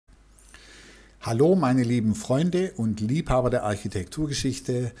Hallo meine lieben Freunde und Liebhaber der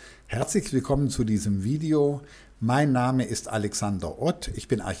Architekturgeschichte, herzlich willkommen zu diesem Video. Mein Name ist Alexander Ott, ich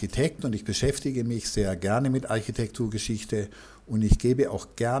bin Architekt und ich beschäftige mich sehr gerne mit Architekturgeschichte und ich gebe auch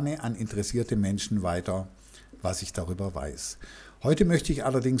gerne an interessierte Menschen weiter, was ich darüber weiß. Heute möchte ich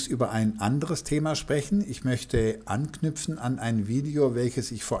allerdings über ein anderes Thema sprechen. Ich möchte anknüpfen an ein Video,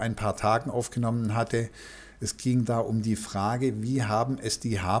 welches ich vor ein paar Tagen aufgenommen hatte. Es ging da um die Frage, wie haben es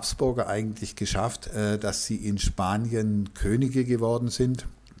die Habsburger eigentlich geschafft, dass sie in Spanien Könige geworden sind.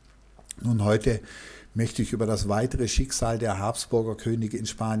 Nun, heute möchte ich über das weitere Schicksal der Habsburger Könige in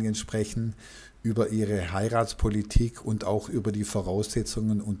Spanien sprechen, über ihre Heiratspolitik und auch über die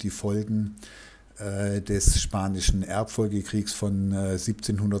Voraussetzungen und die Folgen des Spanischen Erbfolgekriegs von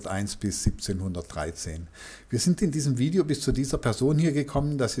 1701 bis 1713. Wir sind in diesem Video bis zu dieser Person hier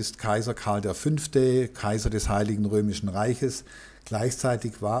gekommen, das ist Kaiser Karl V., Kaiser des Heiligen Römischen Reiches.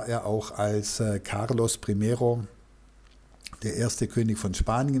 Gleichzeitig war er auch als Carlos I. der erste König von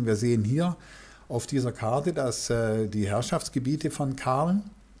Spanien. Wir sehen hier auf dieser Karte die Herrschaftsgebiete von Karl.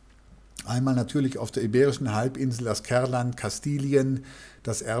 Einmal natürlich auf der Iberischen Halbinsel das Kernland Kastilien,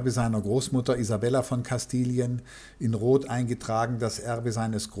 das Erbe seiner Großmutter Isabella von Kastilien, in Rot eingetragen das Erbe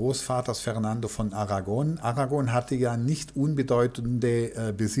seines Großvaters Fernando von Aragón. Aragón hatte ja nicht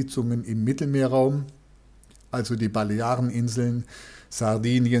unbedeutende Besitzungen im Mittelmeerraum, also die Baleareninseln,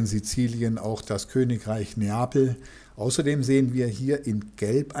 Sardinien, Sizilien, auch das Königreich Neapel. Außerdem sehen wir hier in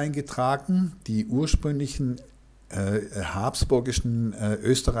Gelb eingetragen die ursprünglichen habsburgischen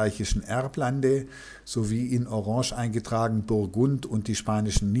österreichischen Erblande sowie in Orange eingetragen Burgund und die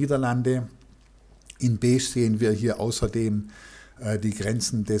spanischen Niederlande. In Beige sehen wir hier außerdem die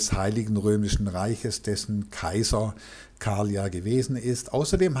Grenzen des Heiligen Römischen Reiches, dessen Kaiser Karl ja gewesen ist.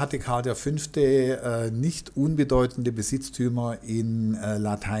 Außerdem hatte Karl V. Nicht unbedeutende Besitztümer in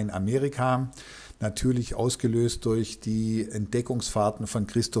Lateinamerika, natürlich ausgelöst durch die Entdeckungsfahrten von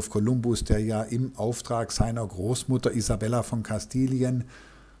Christoph Kolumbus, der ja im Auftrag seiner Großmutter Isabella von Kastilien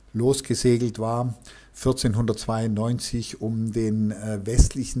losgesegelt war, 1492, um den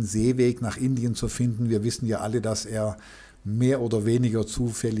westlichen Seeweg nach Indien zu finden. Wir wissen ja alle, dass er mehr oder weniger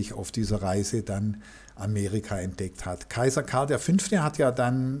zufällig auf dieser Reise dann Amerika entdeckt hat. Kaiser Karl V. hat ja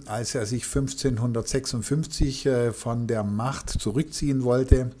dann, als er sich 1556 von der Macht zurückziehen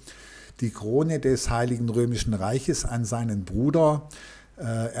wollte, die Krone des Heiligen Römischen Reiches an seinen Bruder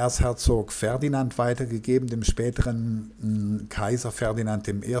Erzherzog Ferdinand weitergegeben, dem späteren Kaiser Ferdinand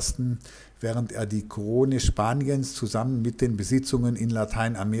I., während er die Krone Spaniens zusammen mit den Besitzungen in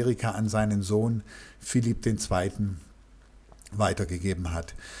Lateinamerika an seinen Sohn Philipp II. Weitergegeben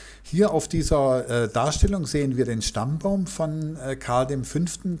hat. Hier auf dieser Darstellung sehen wir den Stammbaum von Karl V.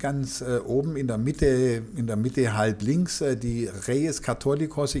 Ganz oben in der Mitte halb links, die Reyes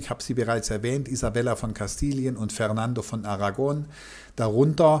Catholicos, ich habe sie bereits erwähnt, Isabella von Kastilien und Fernando von Aragón.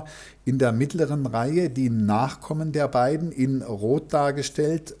 Darunter in der mittleren Reihe die Nachkommen der beiden in Rot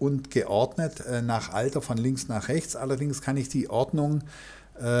dargestellt und geordnet nach Alter von links nach rechts. Allerdings kann ich die Ordnung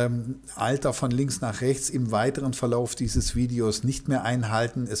Alter von links nach rechts im weiteren Verlauf dieses Videos nicht mehr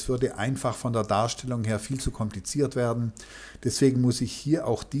einhalten. Es würde einfach von der Darstellung her viel zu kompliziert werden. Deswegen muss ich hier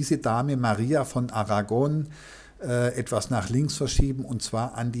auch diese Dame María von Aragón etwas nach links verschieben, und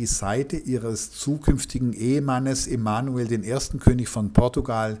zwar an die Seite ihres zukünftigen Ehemannes Emanuel I., König von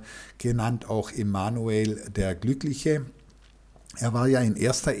Portugal, genannt auch Emanuel der Glückliche. Er war ja in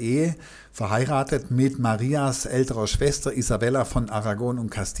erster Ehe verheiratet mit Marias älterer Schwester Isabella von Aragón und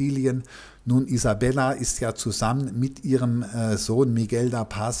Kastilien. Nun, Isabella ist ja zusammen mit ihrem Sohn Miguel da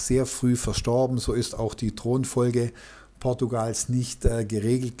Paz sehr früh verstorben. So ist auch die Thronfolge Portugals nicht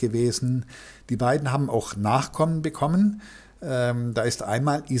geregelt gewesen. Die beiden haben auch Nachkommen bekommen. Da ist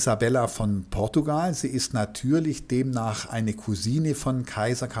einmal Isabella von Portugal. Sie ist natürlich demnach eine Cousine von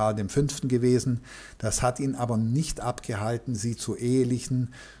Kaiser Karl V. gewesen. Das hat ihn aber nicht abgehalten, sie zu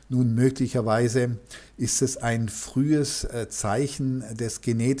ehelichen. Nun, möglicherweise ist es ein frühes Zeichen des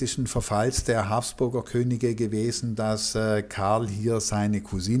genetischen Verfalls der Habsburger Könige gewesen, dass Karl hier seine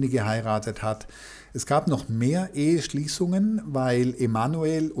Cousine geheiratet hat. Es gab noch mehr Eheschließungen, weil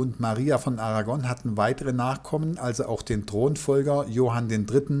Emanuel und María von Aragón hatten weitere Nachkommen, also auch den Thronfolger Johann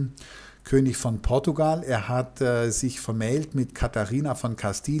III., König von Portugal. Er hat sich vermählt mit Katharina von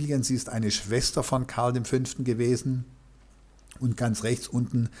Kastilien. Sie ist eine Schwester von Karl V. gewesen. Und ganz rechts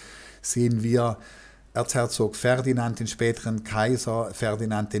unten sehen wir Erzherzog Ferdinand, den späteren Kaiser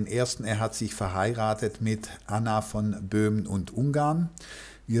Ferdinand I. Er hat sich verheiratet mit Anna von Böhmen und Ungarn.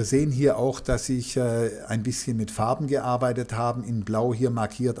 Wir sehen hier auch, dass ich ein bisschen mit Farben gearbeitet habe. In Blau hier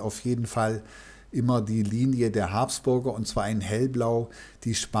markiert auf jeden Fall immer die Linie der Habsburger, und zwar in hellblau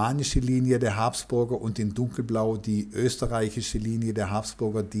die spanische Linie der Habsburger und in dunkelblau die österreichische Linie der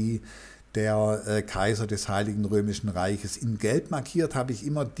Habsburger, die der Kaiser des Heiligen Römischen Reiches. In gelb markiert habe ich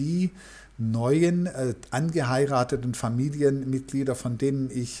immer die neuen angeheirateten Familienmitglieder, von denen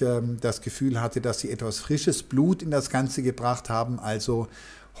ich das Gefühl hatte, dass sie etwas frisches Blut in das Ganze gebracht haben, also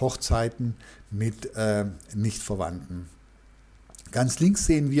Hochzeiten mit Nichtverwandten. Ganz links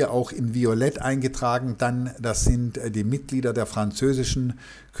sehen wir auch in Violett eingetragen, dann das sind die Mitglieder der französischen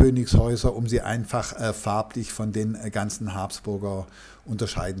Königshäuser, um sie einfach farblich von den ganzen Habsburger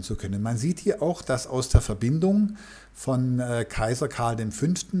unterscheiden zu können. Man sieht hier auch, dass aus der Verbindung von Kaiser Karl V.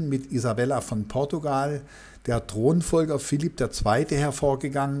 mit Isabella von Portugal der Thronfolger Philipp II.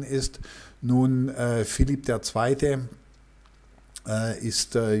 Hervorgegangen ist. Nun, Philipp II.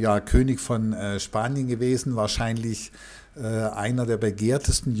 Ist ja König von Spanien gewesen, wahrscheinlich einer der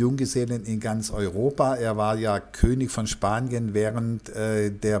begehrtesten Junggesellen in ganz Europa. Er war ja König von Spanien während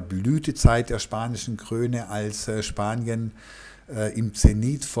der Blütezeit der spanischen Krone, als Spanien im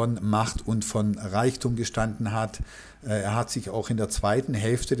Zenit von Macht und von Reichtum gestanden hat. Er hat sich auch in der zweiten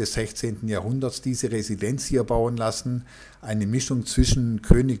Hälfte des 16. Jahrhunderts diese Residenz hier bauen lassen, eine Mischung zwischen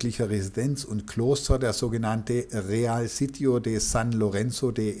königlicher Residenz und Kloster, der sogenannte Real Sitio de San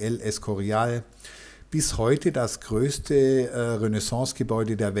Lorenzo de El Escorial, bis heute das größte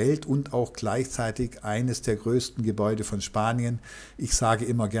Renaissance-Gebäude der Welt und auch gleichzeitig eines der größten Gebäude von Spanien. Ich sage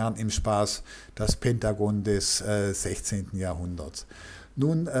immer gern im Spaß das Pentagon des 16. Jahrhunderts.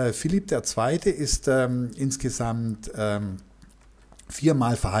 Nun, Philipp II. Ist insgesamt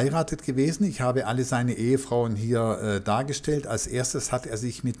 4-mal verheiratet gewesen. Ich habe alle seine Ehefrauen hier dargestellt. Als erstes hat er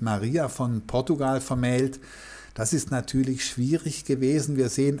sich mit María von Portugal vermählt. Das ist natürlich schwierig gewesen. Wir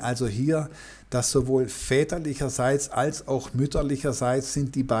sehen also hier, dass sowohl väterlicherseits als auch mütterlicherseits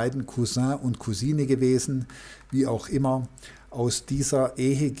sind die beiden Cousin und Cousine gewesen. Wie auch immer, aus dieser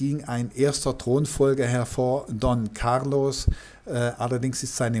Ehe ging ein erster Thronfolger hervor, Don Carlos. Allerdings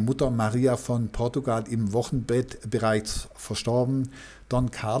ist seine Mutter María von Portugal im Wochenbett bereits verstorben.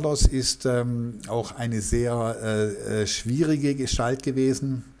 Don Carlos ist auch eine sehr schwierige Gestalt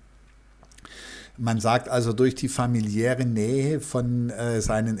gewesen. Man sagt also, durch die familiäre Nähe von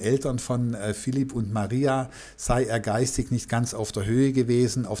seinen Eltern, von Philipp und Maria, sei er geistig nicht ganz auf der Höhe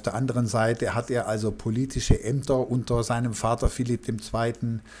gewesen. Auf der anderen Seite hat er also politische Ämter unter seinem Vater Philipp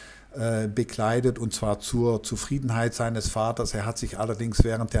II. Bekleidet, und zwar zur Zufriedenheit seines Vaters. Er hat sich allerdings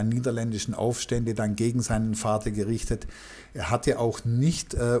während der niederländischen Aufstände dann gegen seinen Vater gerichtet. Er hatte auch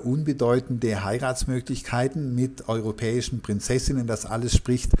nicht unbedeutende Heiratsmöglichkeiten mit europäischen Prinzessinnen. Das alles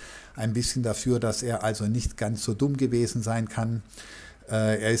spricht ein bisschen dafür, dass er also nicht ganz so dumm gewesen sein kann.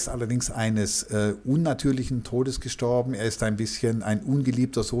 Er ist allerdings eines unnatürlichen Todes gestorben. Er ist ein bisschen ein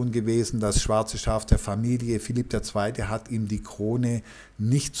ungeliebter Sohn gewesen, das schwarze Schaf der Familie. Philipp II. Hat ihm die Krone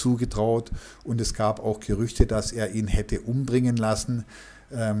nicht zugetraut, und es gab auch Gerüchte, dass er ihn hätte umbringen lassen.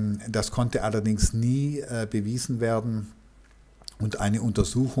 Das konnte allerdings nie bewiesen werden, und eine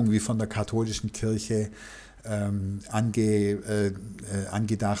Untersuchung wie von der katholischen Kirche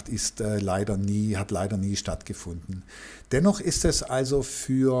angedacht ist, hat leider nie stattgefunden. Dennoch ist es also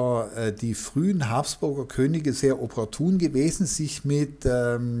für die frühen Habsburger Könige sehr opportun gewesen, sich mit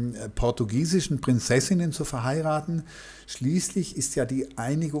portugiesischen Prinzessinnen zu verheiraten. Schließlich ist ja die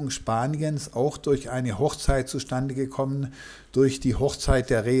Einigung Spaniens auch durch eine Hochzeit zustande gekommen, durch die Hochzeit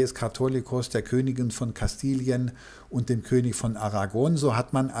der Reyes Católicos, der Königin von Kastilien und dem König von Aragón. So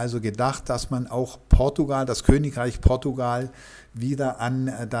hat man also gedacht, dass man auch Portugal, das Königreich Portugal, wieder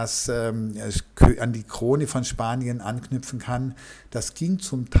an die Krone von Spanien anknüpfen kann. Das ging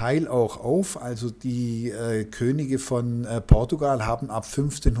zum Teil auch auf. Also die Könige von Portugal haben ab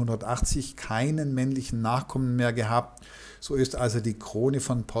 1580 keinen männlichen Nachkommen mehr gehabt. So ist also die Krone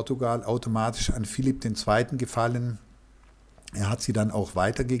von Portugal automatisch an Philipp II. Gefallen. Er hat sie dann auch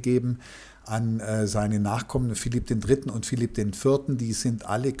weitergegeben an seine Nachkommen Philipp III. Und Philipp IV. Die sind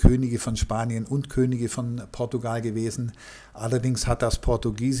alle Könige von Spanien und Könige von Portugal gewesen. Allerdings hat das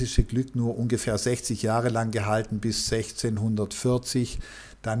portugiesische Glück nur ungefähr 60 Jahre lang gehalten, bis 1640.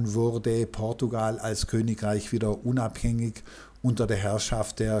 Dann wurde Portugal als Königreich wieder unabhängig unter der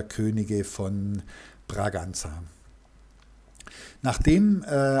Herrschaft der Könige von Braganza. Nachdem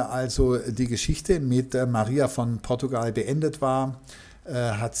also die Geschichte mit María von Portugal beendet war,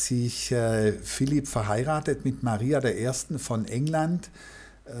 hat sich Philipp verheiratet mit Maria I. von England.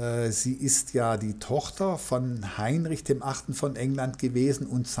 Sie ist ja die Tochter von Heinrich VIII. Von England gewesen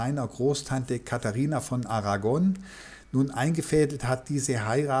und seiner Großtante Katharina von Aragón. Nun, eingefädelt hat diese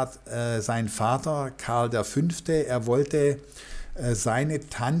Heirat sein Vater Karl V. Er wollte seine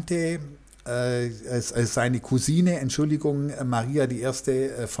Tante seine Cousine, Entschuldigung, Maria I.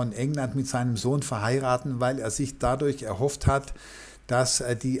 Von England mit seinem Sohn verheiraten, weil er sich dadurch erhofft hat, dass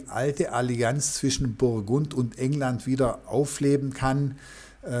die alte Allianz zwischen Burgund und England wieder aufleben kann.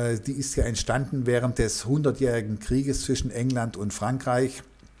 Die ist ja entstanden während des 100-jährigen Krieges zwischen England und Frankreich.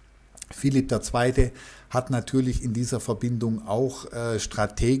 Philipp II. Hat natürlich in dieser Verbindung auch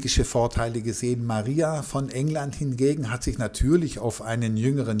strategische Vorteile gesehen. Maria von England hingegen hat sich natürlich auf einen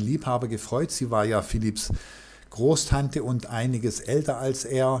jüngeren Liebhaber gefreut. Sie war ja Philipps Großtante und einiges älter als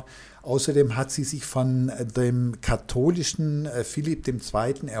er. Außerdem hat sie sich von dem katholischen Philipp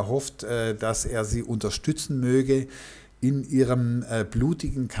II. Erhofft, dass er sie unterstützen möge in ihrem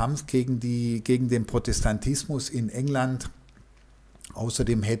blutigen Kampf gegen den Protestantismus in England.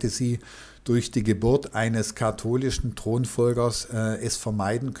 Außerdem hätte sie durch die Geburt eines katholischen Thronfolgers es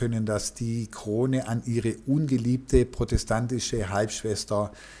vermeiden können, dass die Krone an ihre ungeliebte protestantische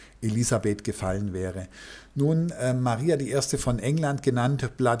Halbschwester Elisabeth gefallen wäre. Nun, Maria I. von England,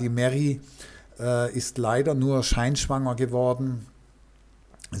 genannt Bloody Mary, ist leider nur scheinschwanger geworden.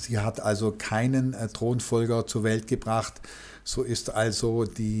 Sie hat also keinen Thronfolger zur Welt gebracht. So ist also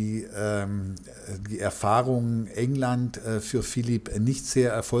die Erfahrung England für Philipp nicht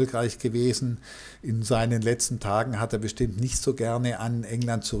sehr erfolgreich gewesen. In seinen letzten Tagen hat er bestimmt nicht so gerne an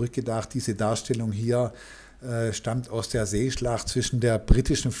England zurückgedacht. Diese Darstellung hier stammt aus der Seeschlacht zwischen der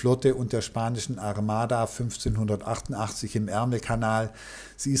britischen Flotte und der Spanischen Armada 1588 im Ärmelkanal.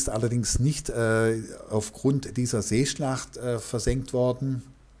 Sie ist allerdings nicht aufgrund dieser Seeschlacht versenkt worden,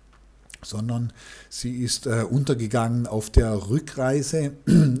 sondern sie ist untergegangen auf der Rückreise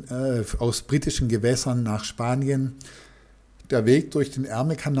aus britischen Gewässern nach Spanien. Der Weg durch den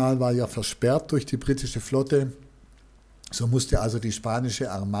Ärmelkanal war ja versperrt durch die britische Flotte. So musste also die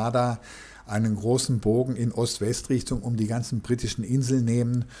spanische Armada einen großen Bogen in Ost-West-Richtung um die ganzen britischen Inseln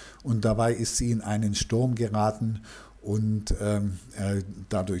nehmen, und dabei ist sie in einen Sturm geraten und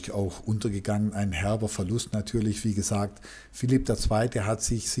dadurch auch untergegangen. Ein herber Verlust natürlich, wie gesagt. Philipp II. Hat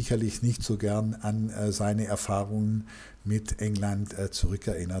sich sicherlich nicht so gern an seine Erfahrungen mit England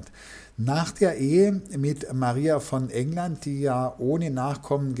zurückerinnert. Nach der Ehe mit Maria von England, die ja ohne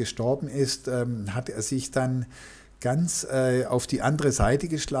Nachkommen gestorben ist, hat er sich dann ganz auf die andere Seite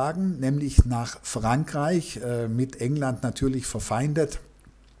geschlagen, nämlich nach Frankreich, mit England natürlich verfeindet.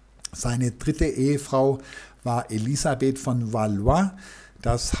 Seine dritte Ehefrau war Elisabeth von Valois.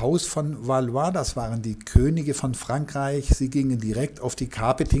 Das Haus von Valois, das waren die Könige von Frankreich. Sie gingen direkt auf die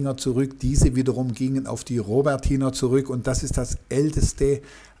Capetinger zurück, diese wiederum gingen auf die Robertiner zurück, und das ist das älteste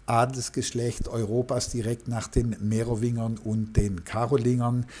Adelsgeschlecht Europas, direkt nach den Merowingern und den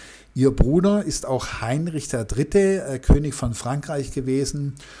Karolingern. Ihr Bruder ist auch Heinrich III., König von Frankreich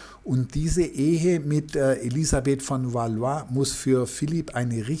gewesen. Und diese Ehe mit Elisabeth von Valois muss für Philipp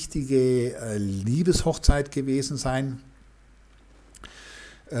eine richtige Liebeshochzeit gewesen sein.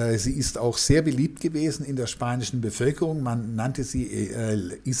 Sie ist auch sehr beliebt gewesen in der spanischen Bevölkerung. Man nannte sie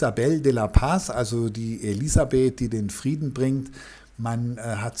Isabel de la Paz, also die Elisabeth, die den Frieden bringt. Man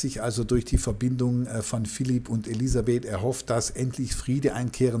hat sich also durch die Verbindung von Philipp und Elisabeth erhofft, dass endlich Friede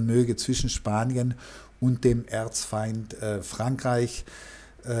einkehren möge zwischen Spanien und dem Erzfeind Frankreich.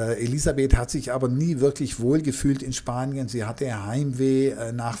 Elisabeth hat sich aber nie wirklich wohlgefühlt in Spanien. Sie hatte Heimweh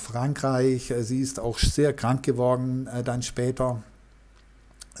nach Frankreich. Sie ist auch sehr krank geworden dann später.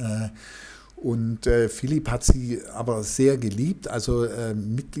 Und Philipp hat sie aber sehr geliebt. Also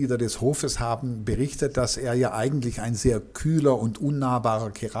Mitglieder des Hofes haben berichtet, dass er ja eigentlich ein sehr kühler und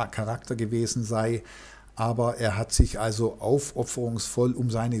unnahbarer Charakter gewesen sei. Aber er hat sich also aufopferungsvoll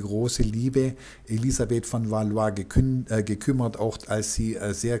um seine große Liebe Elisabeth von Valois gekümmert, auch als sie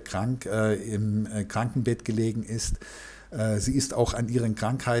sehr krank im Krankenbett gelegen ist. Sie ist auch an ihren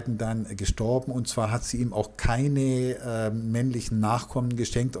Krankheiten dann gestorben, und zwar hat sie ihm auch keine männlichen Nachkommen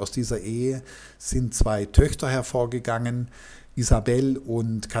geschenkt. Aus dieser Ehe sind 2 Töchter hervorgegangen, Isabel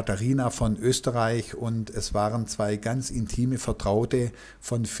und Katharina von Österreich, und es waren 2 ganz intime Vertraute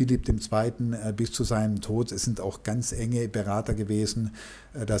von Philipp II. Bis zu seinem Tod. Es sind auch ganz enge Berater gewesen.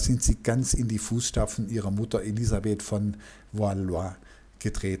 Da sind sie ganz in die Fußstapfen ihrer Mutter Elisabeth von Valois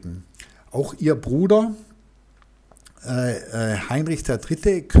getreten. Auch ihr Bruder Heinrich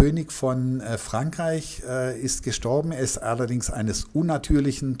III., König von Frankreich, ist gestorben. Er ist allerdings eines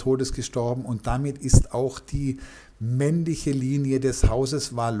unnatürlichen Todes gestorben, und damit ist auch die männliche Linie des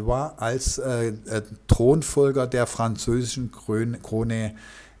Hauses Valois als Thronfolger der französischen Krone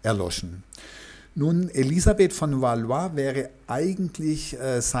erloschen. Nun, Elisabeth von Valois wäre eigentlich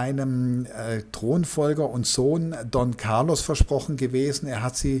seinem Thronfolger und Sohn Don Carlos versprochen gewesen. Er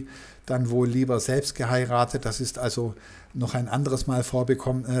hat sie dann wohl lieber selbst geheiratet. Das ist also noch ein anderes Mal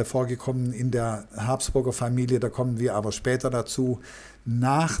vorgekommen in der Habsburger Familie, da kommen wir aber später dazu.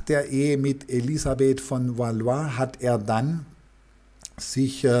 Nach der Ehe mit Elisabeth von Valois hat er dann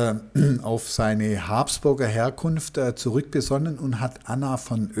sich auf seine Habsburger Herkunft zurückbesonnen und hat Anna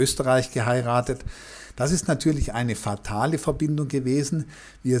von Österreich geheiratet. Das ist natürlich eine fatale Verbindung gewesen.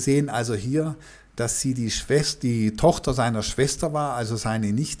 Wir sehen also hier, dass sie die Tochter seiner Schwester war, also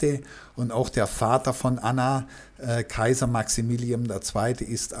seine Nichte, und auch der Vater von Anna, Kaiser Maximilian II.,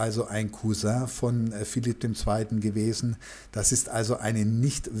 ist also ein Cousin von Philipp II. Gewesen. Das ist also eine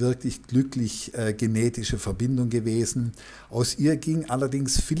nicht wirklich glücklich genetische Verbindung gewesen. Aus ihr ging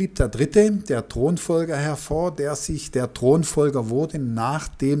allerdings Philipp III., der Thronfolger, hervor, der Thronfolger wurde nach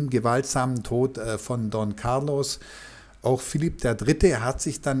dem gewaltsamen Tod von Don Carlos. Auch Philipp III. Hat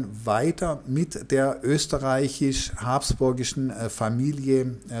sich dann weiter mit der österreichisch-habsburgischen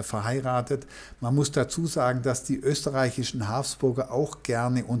Familie verheiratet. Man muss dazu sagen, dass die österreichischen Habsburger auch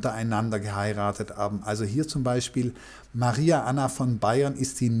gerne untereinander geheiratet haben. Also hier zum Beispiel Maria Anna von Bayern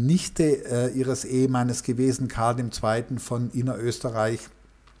ist die Nichte ihres Ehemannes gewesen, Karl II. Von Innerösterreich.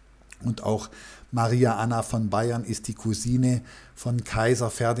 Und auch Maria Anna von Bayern ist die Cousine von Kaiser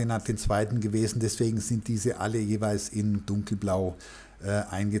Ferdinand II. Gewesen. Deswegen sind diese alle jeweils in dunkelblau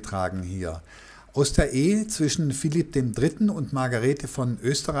eingetragen hier. Aus der Ehe zwischen Philipp III. Und Margarete von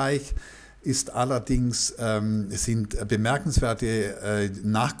Österreich ist allerdings, sind bemerkenswerte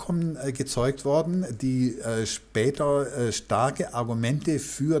Nachkommen gezeugt worden, die später starke Argumente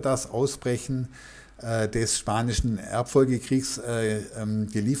für das Ausbrechen des Spanischen Erbfolgekriegs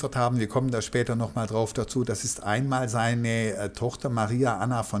geliefert haben. Wir kommen da später nochmal drauf dazu. Das ist einmal seine Tochter Maria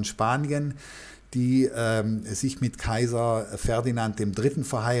Anna von Spanien, die sich mit Kaiser Ferdinand III.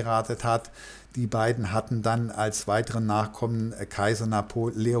 Verheiratet hat. Die beiden hatten dann als weiteren Nachkommen Kaiser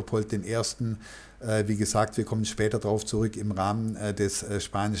Leopold I. Wie gesagt, wir kommen später darauf zurück im Rahmen des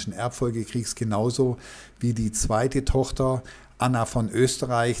Spanischen Erbfolgekriegs, genauso wie die zweite Tochter Anna von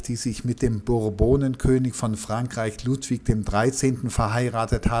Österreich, die sich mit dem Bourbonenkönig von Frankreich Ludwig XIII.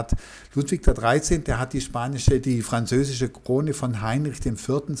 Verheiratet hat. Ludwig XIII. Hat die französische Krone von Heinrich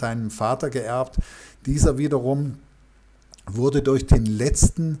IV., seinem Vater, geerbt. Dieser wiederum wurde durch den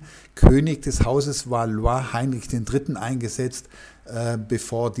letzten König des Hauses Valois, Heinrich III., eingesetzt,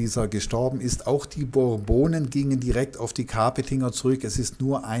 bevor dieser gestorben ist. Auch die Bourbonen gingen direkt auf die Carpetinger zurück. Es ist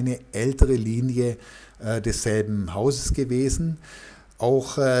nur eine ältere Linie desselben Hauses gewesen.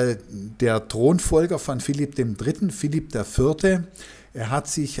 Auch der Thronfolger von Philipp III., Philipp IV., er hat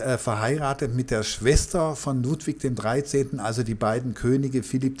sich verheiratet mit der Schwester von Ludwig XIII., also die beiden Könige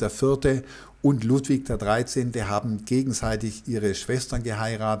Philipp IV. Und Ludwig XIII. Haben gegenseitig ihre Schwestern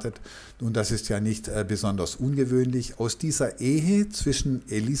geheiratet. Nun, das ist ja nicht besonders ungewöhnlich. Aus dieser Ehe zwischen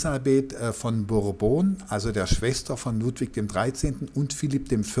Elisabeth von Bourbon, also der Schwester von Ludwig XIII., und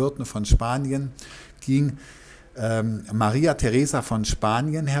Philipp IV. Von Spanien ging Maria Theresa von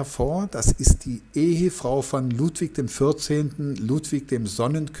Spanien hervor. Das ist die Ehefrau von Ludwig XIV., Ludwig dem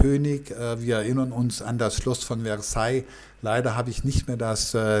Sonnenkönig. Wir erinnern uns an das Schloss von Versailles. Leider habe ich nicht mehr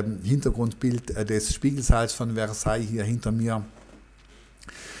das Hintergrundbild des Spiegelsaals von Versailles hier hinter mir.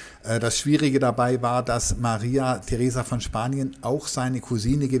 Das Schwierige dabei war, dass Maria Theresa von Spanien auch seine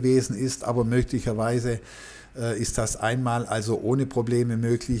Cousine gewesen ist, aber möglicherweise ist das einmal also ohne Probleme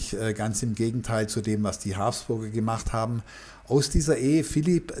möglich, ganz im Gegenteil zu dem, was die Habsburger gemacht haben. Aus dieser Ehe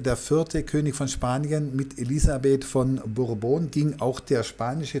Philipp IV., König von Spanien, mit Elisabeth von Bourbon ging auch der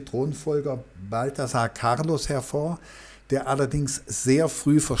spanische Thronfolger Balthasar Carlos hervor, der allerdings sehr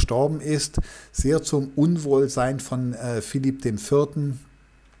früh verstorben ist, sehr zum Unwohlsein von Philipp IV.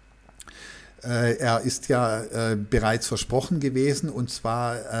 Er ist ja bereits versprochen gewesen, und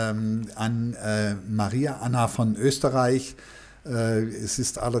zwar an Maria Anna von Österreich. Es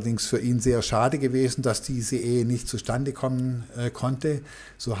ist allerdings für ihn sehr schade gewesen, dass diese Ehe nicht zustande kommen konnte.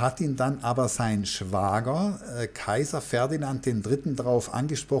 So hat ihn dann aber sein Schwager, Kaiser Ferdinand III., darauf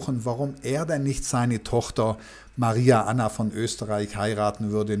angesprochen, warum er denn nicht seine Tochter Maria Anna von Österreich heiraten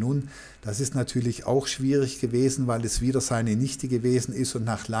würde. Nun, das ist natürlich auch schwierig gewesen, weil es wieder seine Nichte gewesen ist, und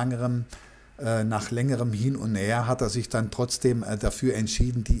nach längerem Hin und Her hat er sich dann trotzdem dafür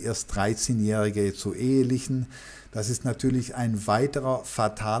entschieden, die erst 13-Jährige zu ehelichen. Das ist natürlich ein weiterer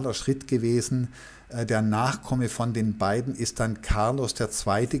fataler Schritt gewesen. Der Nachkomme von den beiden ist dann Carlos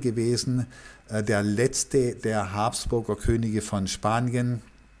II. Gewesen, der letzte der Habsburger Könige von Spanien.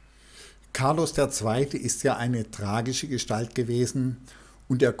 Carlos II. Ist ja eine tragische Gestalt gewesen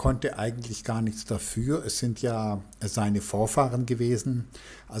und er konnte eigentlich gar nichts dafür. Es sind ja seine Vorfahren gewesen.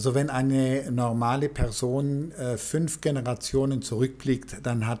 Also wenn eine normale Person 5 Generationen zurückblickt,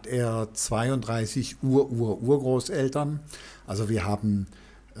 dann hat er 32 Urgroßeltern. Also wir haben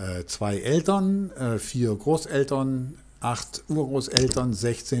 2 Eltern, 4 Großeltern, 8 Urgroßeltern,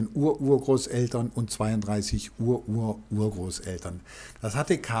 16 Urgroßeltern und 32 Urgroßeltern. Das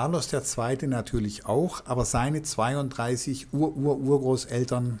hatte Carlos II. Natürlich auch, aber seine 32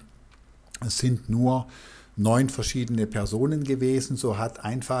 Urgroßeltern sind nur 9 verschiedene Personen gewesen. So hat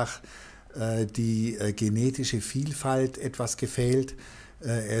einfach die genetische Vielfalt etwas gefehlt.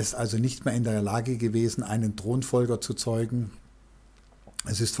 Er ist also nicht mehr in der Lage gewesen, einen Thronfolger zu zeugen.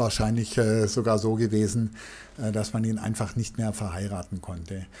 Es ist wahrscheinlich sogar so gewesen, dass man ihn einfach nicht mehr verheiraten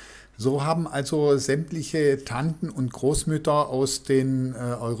konnte. So haben also sämtliche Tanten und Großmütter aus den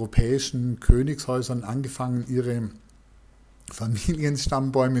europäischen Königshäusern angefangen, ihre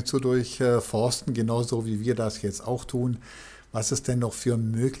Familienstammbäume zu durchforsten, genauso wie wir das jetzt auch tun, was es denn noch für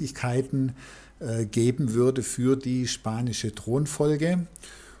Möglichkeiten geben würde für die spanische Thronfolge.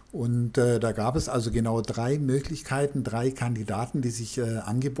 Und da gab es also genau 3 Möglichkeiten, 3 Kandidaten, die sich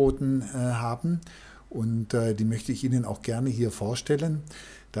angeboten haben. Und die möchte ich Ihnen auch gerne hier vorstellen.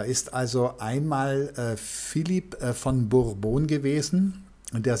 Da ist also einmal Philipp von Bourbon gewesen,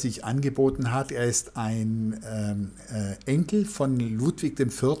 der sich angeboten hat. Er ist ein Enkel von Ludwig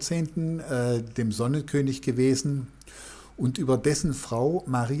XIV., dem Sonnenkönig gewesen. Und über dessen Frau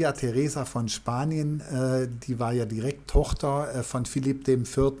Maria Theresa von Spanien, die war ja direkt Tochter von Philipp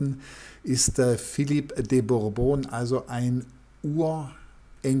IV., ist Philipp de Bourbon, also ein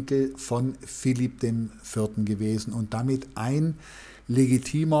Urenkel von Philipp IV. Gewesen und damit ein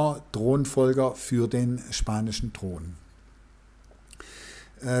legitimer Thronfolger für den spanischen Thron.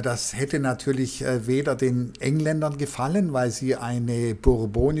 Das hätte natürlich weder den Engländern gefallen, weil sie eine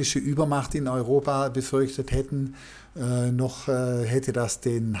bourbonische Übermacht in Europa befürchtet hätten, noch hätte das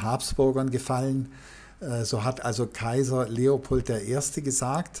den Habsburgern gefallen. So hat also Kaiser Leopold I.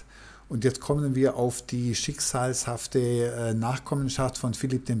 gesagt. Und jetzt kommen wir auf die schicksalshafte Nachkommenschaft von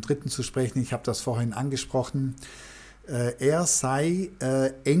Philipp III. Zu sprechen. Ich habe das vorhin angesprochen. Er sei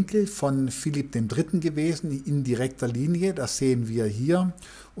Enkel von Philipp III. Gewesen, in direkter Linie, das sehen wir hier,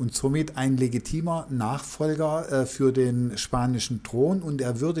 und somit ein legitimer Nachfolger für den spanischen Thron. Und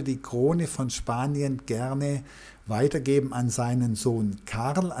er würde die Krone von Spanien gerne weitergeben an seinen Sohn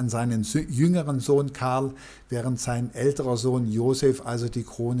Karl, an seinen jüngeren Sohn Karl, während sein älterer Sohn Josef also die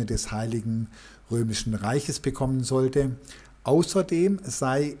Krone des Heiligen Römischen Reiches bekommen sollte. Außerdem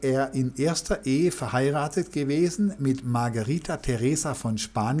sei er in erster Ehe verheiratet gewesen mit Margarita Theresa von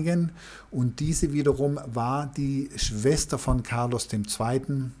Spanien und diese wiederum war die Schwester von Carlos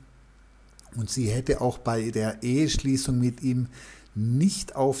II. Und sie hätte auch bei der Eheschließung mit ihm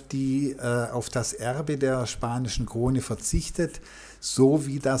nicht auf das Erbe der spanischen Krone verzichtet, so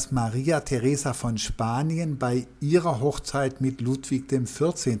wie das Maria Theresa von Spanien bei ihrer Hochzeit mit Ludwig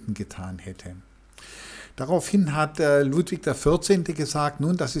XIV. Getan hätte. Daraufhin hat Ludwig XIV. Gesagt,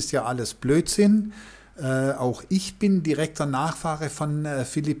 nun, das ist ja alles Blödsinn, auch ich bin direkter Nachfahre von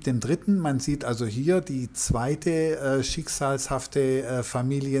Philipp III. Man sieht also hier die zweite schicksalshafte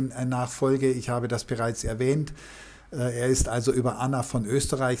Familiennachfolge, ich habe das bereits erwähnt. Er ist also über Anna von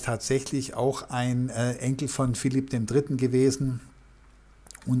Österreich tatsächlich auch ein Enkel von Philipp III. Gewesen.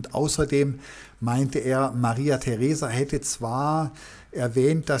 Und außerdem meinte er, Maria Theresa hätte zwar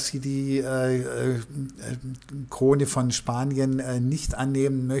erwähnt, dass sie die Krone von Spanien nicht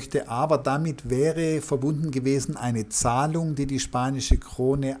annehmen möchte, aber damit wäre verbunden gewesen eine Zahlung, die die spanische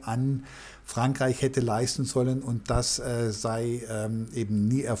Krone an Frankreich hätte leisten sollen und das sei eben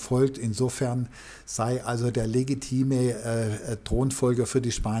nie erfolgt. Insofern sei also der legitime Thronfolger für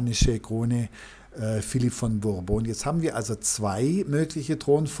die spanische Krone Philipp von Bourbon. Jetzt haben wir also 2 mögliche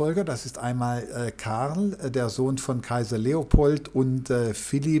Thronfolger. Das ist einmal Karl, der Sohn von Kaiser Leopold, und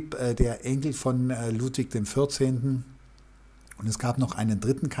Philipp, der Enkel von Ludwig XIV. Und es gab noch einen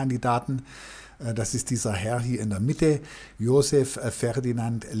dritten Kandidaten. Das ist dieser Herr hier in der Mitte, Josef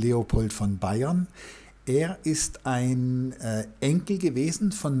Ferdinand Leopold von Bayern. Er ist ein Enkel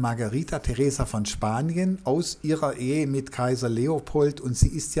gewesen von Margarita Theresa von Spanien aus ihrer Ehe mit Kaiser Leopold und sie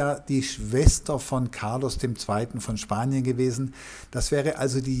ist ja die Schwester von Carlos II. Von Spanien gewesen. Das wäre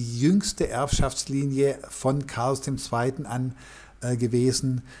also die jüngste Erbschaftslinie von Carlos II. An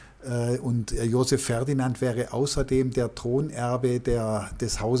gewesen. Und Josef Ferdinand wäre außerdem der Thronerbe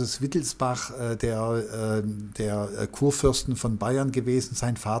des Hauses Wittelsbach, der Kurfürsten von Bayern gewesen.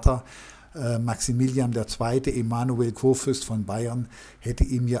 Sein Vater Maximilian II., Emanuel Kurfürst von Bayern, hätte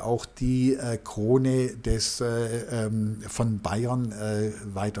ihm ja auch die Krone von Bayern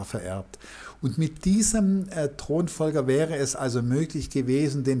weiter vererbt. Und mit diesem Thronfolger wäre es also möglich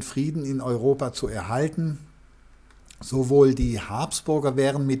gewesen, den Frieden in Europa zu erhalten. Sowohl die Habsburger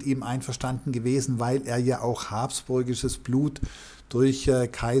wären mit ihm einverstanden gewesen, weil er ja auch habsburgisches Blut durch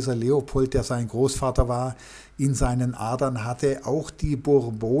Kaiser Leopold, der sein Großvater war, in seinen Adern hatte. Auch die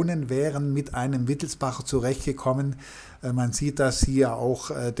Bourbonen wären mit einem Wittelsbacher zurechtgekommen. Man sieht, dass hier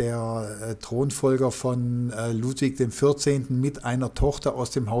auch der Thronfolger von Ludwig XIV. Mit einer Tochter aus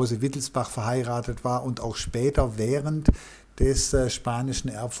dem Hause Wittelsbach verheiratet war und auch später während des Spanischen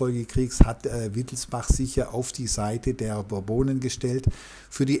Erbfolgekriegs hat Wittelsbach sich ja auf die Seite der Bourbonen gestellt.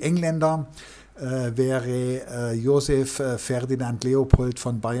 Für die Engländer wäre Joseph Ferdinand Leopold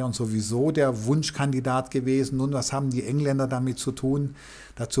von Bayern sowieso der Wunschkandidat gewesen. Nun, was haben die Engländer damit zu tun?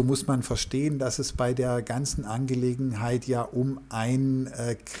 Dazu muss man verstehen, dass es bei der ganzen Angelegenheit ja um ein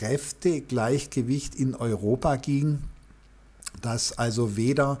Kräftegleichgewicht in Europa ging, dass also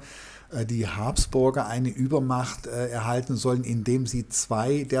weder die Habsburger eine Übermacht erhalten sollen, indem sie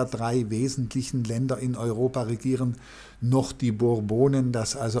 2 der 3 wesentlichen Länder in Europa regieren, noch die Bourbonen,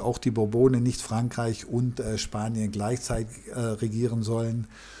 dass also auch die Bourbonen nicht Frankreich und Spanien gleichzeitig regieren sollen.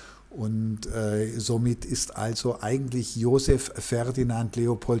 Und somit ist also eigentlich Joseph Ferdinand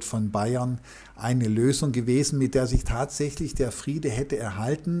Leopold von Bayern eine Lösung gewesen, mit der sich tatsächlich der Friede hätte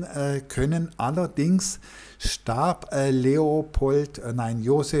erhalten können. Allerdings starb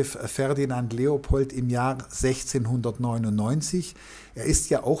Joseph Ferdinand Leopold im Jahr 1699. Er ist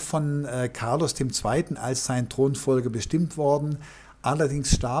ja auch von Carlos II. Als sein Thronfolger bestimmt worden.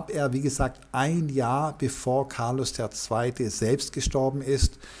 Allerdings starb er, wie gesagt, ein Jahr bevor Carlos II. Selbst gestorben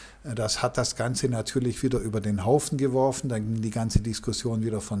ist. Das hat das Ganze natürlich wieder über den Haufen geworfen, dann ging die ganze Diskussion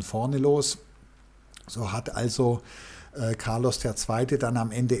wieder von vorne los. So hat also Carlos II. Dann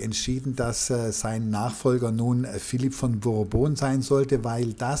am Ende entschieden, dass sein Nachfolger nun Philipp von Bourbon sein sollte,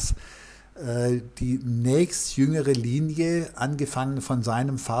 weil das die nächstjüngere Linie, angefangen von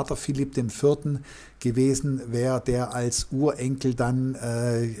seinem Vater Philipp IV. Gewesen wäre, der als Urenkel dann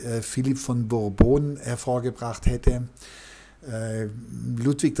Philipp von Bourbon hervorgebracht hätte.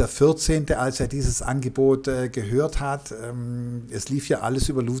 Ludwig XIV., als er dieses Angebot gehört hat, es lief ja alles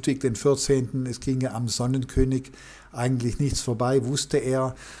über Ludwig XIV., es ging ja am Sonnenkönig eigentlich nichts vorbei, wusste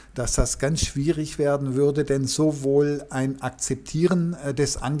er, dass das ganz schwierig werden würde, denn sowohl ein Akzeptieren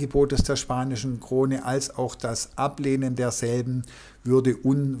des Angebotes der spanischen Krone als auch das Ablehnen derselben würde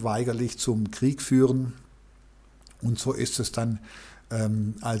unweigerlich zum Krieg führen. Und so ist es dann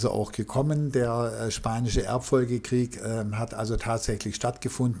also auch gekommen. Der Spanische Erbfolgekrieg hat also tatsächlich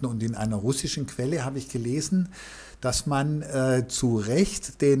stattgefunden und in einer russischen Quelle habe ich gelesen, dass man zu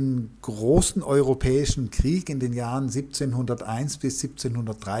Recht den großen europäischen Krieg in den Jahren 1701 bis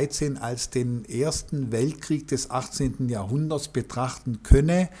 1713 als den ersten Weltkrieg des 18. Jahrhunderts betrachten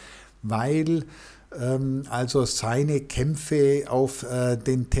könne, weil also seine Kämpfe auf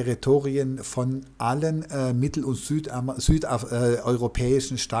den Territorien von allen mittel- und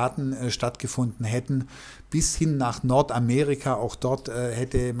südeuropäischen Staaten stattgefunden hätten, bis hin nach Nordamerika. Auch dort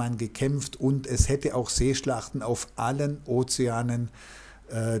hätte man gekämpft und es hätte auch Seeschlachten auf allen Ozeanen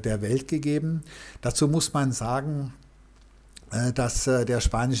der Welt gegeben. Dazu muss man sagen, dass der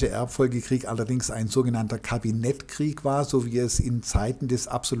Spanische Erbfolgekrieg allerdings ein sogenannter Kabinettkrieg war, so wie es in Zeiten des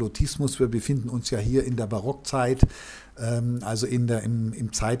Absolutismus, wir befinden uns ja hier in der Barockzeit, also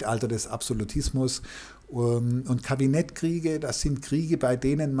im Zeitalter des Absolutismus. Und Kabinettkriege, das sind Kriege, bei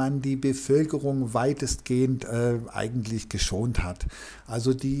denen man die Bevölkerung weitestgehend eigentlich geschont hat.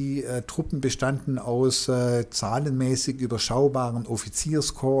 Also die Truppen bestanden aus zahlenmäßig überschaubaren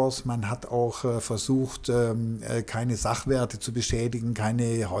Offizierskorps. Man hat auch versucht, keine Sachwerte zu beschädigen,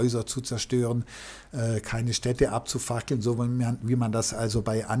 keine Häuser zu zerstören, keine Städte abzufackeln, so wie man das also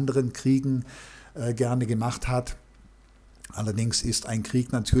bei anderen Kriegen gerne gemacht hat. Allerdings ist ein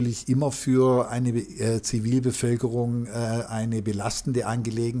Krieg natürlich immer für eine Zivilbevölkerung eine belastende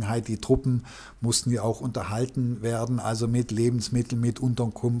Angelegenheit. Die Truppen mussten ja auch unterhalten werden, also mit Lebensmitteln, mit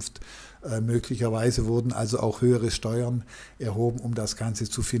Unterkunft. Möglicherweise wurden also auch höhere Steuern erhoben, um das Ganze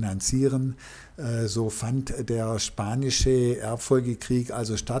zu finanzieren. So fand der Spanische Erbfolgekrieg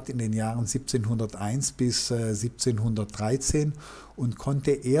also statt in den Jahren 1701 bis 1713 und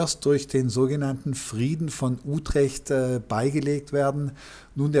konnte erst durch den sogenannten Frieden von Utrecht beigelegt werden.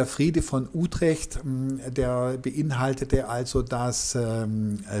 Nun, der Friede von Utrecht, der beinhaltete also, dass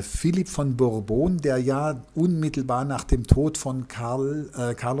Philipp von Bourbon, der ja unmittelbar nach dem Tod von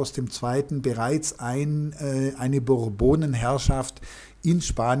Carlos II. Bereits eine Bourbonenherrschaft in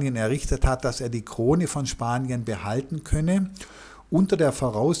Spanien errichtet hat, dass er die Krone von Spanien behalten könne, unter der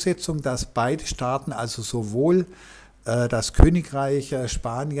Voraussetzung, dass beide Staaten, also sowohl das Königreich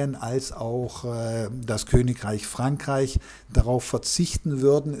Spanien als auch das Königreich Frankreich, darauf verzichten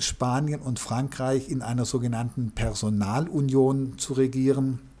würden, Spanien und Frankreich in einer sogenannten Personalunion zu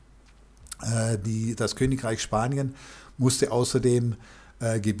regieren. Das Königreich Spanien musste außerdem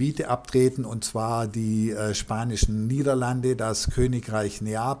Gebiete abtreten, und zwar die spanischen Niederlande, das Königreich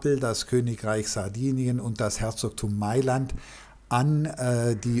Neapel, das Königreich Sardinien und das Herzogtum Mailand an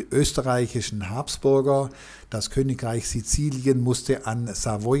die österreichischen Habsburger. Das Königreich Sizilien musste an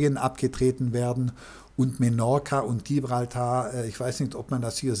Savoyen abgetreten werden und Menorca und Gibraltar, ich weiß nicht, ob man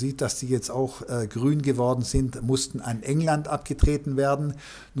das hier sieht, dass die jetzt auch grün geworden sind, mussten an England abgetreten werden.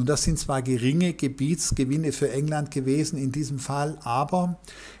 Nun, das sind zwar geringe Gebietsgewinne für England gewesen in diesem Fall, aber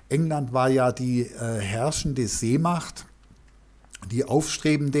England war ja die herrschende Seemacht, die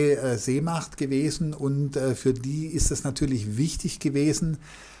aufstrebende Seemacht gewesen, und für die ist es natürlich wichtig gewesen,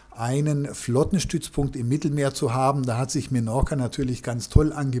 einen Flottenstützpunkt im Mittelmeer zu haben. Da hat sich Menorca natürlich ganz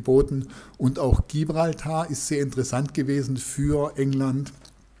toll angeboten, und auch Gibraltar ist sehr interessant gewesen für England,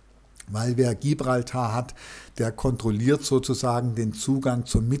 weil wer Gibraltar hat, der kontrolliert sozusagen den Zugang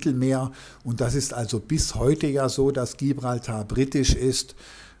zum Mittelmeer, und das ist also bis heute ja so, dass Gibraltar britisch ist.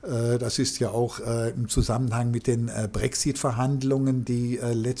 Das ist ja auch im Zusammenhang mit den Brexit-Verhandlungen, die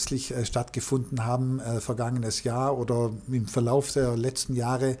letztlich stattgefunden haben vergangenes Jahr oder im Verlauf der letzten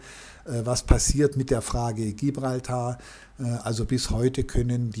Jahre, was passiert mit der Frage Gibraltar. Also bis heute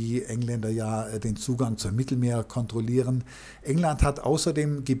können die Engländer ja den Zugang zum Mittelmeer kontrollieren. England hat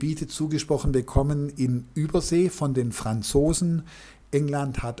außerdem Gebiete zugesprochen bekommen in Übersee von den Franzosen.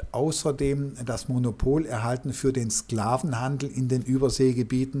 England hat außerdem das Monopol erhalten für den Sklavenhandel in den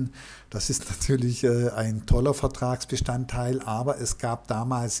Überseegebieten. Das ist natürlich ein toller Vertragsbestandteil, aber es gab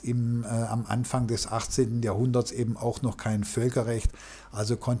damals am Anfang des 18. Jahrhunderts eben auch noch kein Völkerrecht.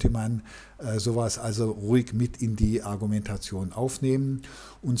 Also konnte man sowas also ruhig mit in die Argumentation aufnehmen.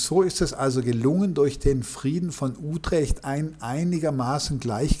 Und so ist es also gelungen, durch den Frieden von Utrecht ein einigermaßen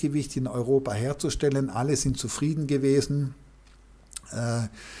Gleichgewicht in Europa herzustellen. Alle sind zufrieden gewesen.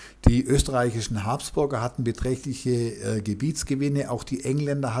 Die österreichischen Habsburger hatten beträchtliche Gebietsgewinne, auch die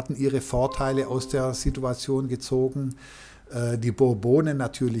Engländer hatten ihre Vorteile aus der Situation gezogen, die Bourbonen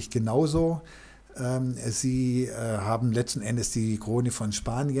natürlich genauso. Sie haben letzten Endes die Krone von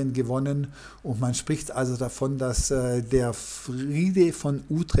Spanien gewonnen, und man spricht also davon, dass der Friede von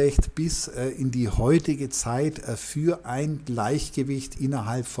Utrecht bis in die heutige Zeit für ein Gleichgewicht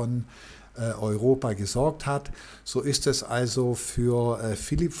innerhalb von Europa gesorgt hat. So ist es also für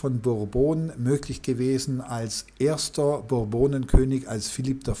Philipp von Bourbon möglich gewesen, als erster Bourbonenkönig, als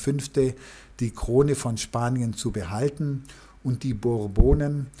Philipp V., die Krone von Spanien zu behalten, und die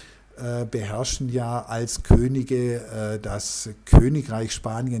Bourbonen beherrschen ja als Könige das Königreich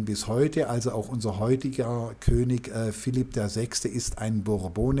Spanien bis heute. Also auch unser heutiger König Philipp VI. Ist ein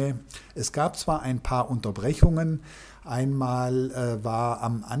Bourbone. Es gab zwar ein paar Unterbrechungen. Einmal war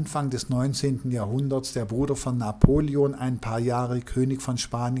am Anfang des 19. Jahrhunderts der Bruder von Napoleon ein paar Jahre König von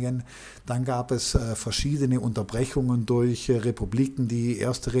Spanien. Dann gab es verschiedene Unterbrechungen durch Republiken, die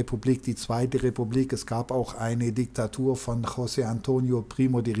Erste Republik, die Zweite Republik. Es gab auch eine Diktatur von José Antonio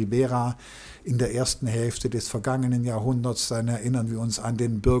Primo de Rivera in der ersten Hälfte des vergangenen Jahrhunderts. Dann erinnern wir uns an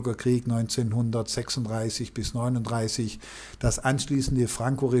den Bürgerkrieg 1936 bis 1939, das anschließende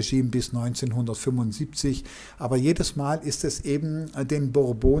Franco-Regime bis 1975. Aber jedes Mal ist es eben den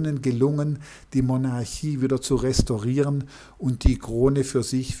Bourbonen gelungen, die Monarchie wieder zu restaurieren und die Krone für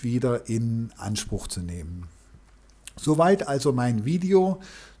sich wieder in Anspruch zu nehmen. Soweit also mein Video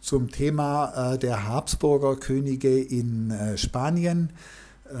zum Thema der Habsburger Könige in Spanien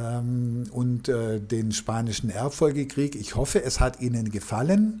und den Spanischen Erbfolgekrieg. Ich hoffe, es hat Ihnen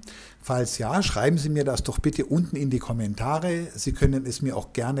gefallen. Falls ja, schreiben Sie mir das doch bitte unten in die Kommentare. Sie können es mir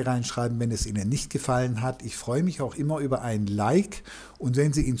auch gerne reinschreiben, wenn es Ihnen nicht gefallen hat. Ich freue mich auch immer über ein Like, und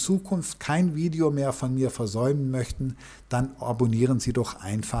wenn Sie in Zukunft kein Video mehr von mir versäumen möchten, dann abonnieren Sie doch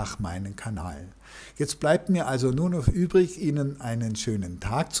einfach meinen Kanal. Jetzt bleibt mir also nur noch übrig, Ihnen einen schönen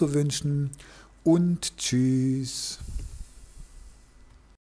Tag zu wünschen, und tschüss.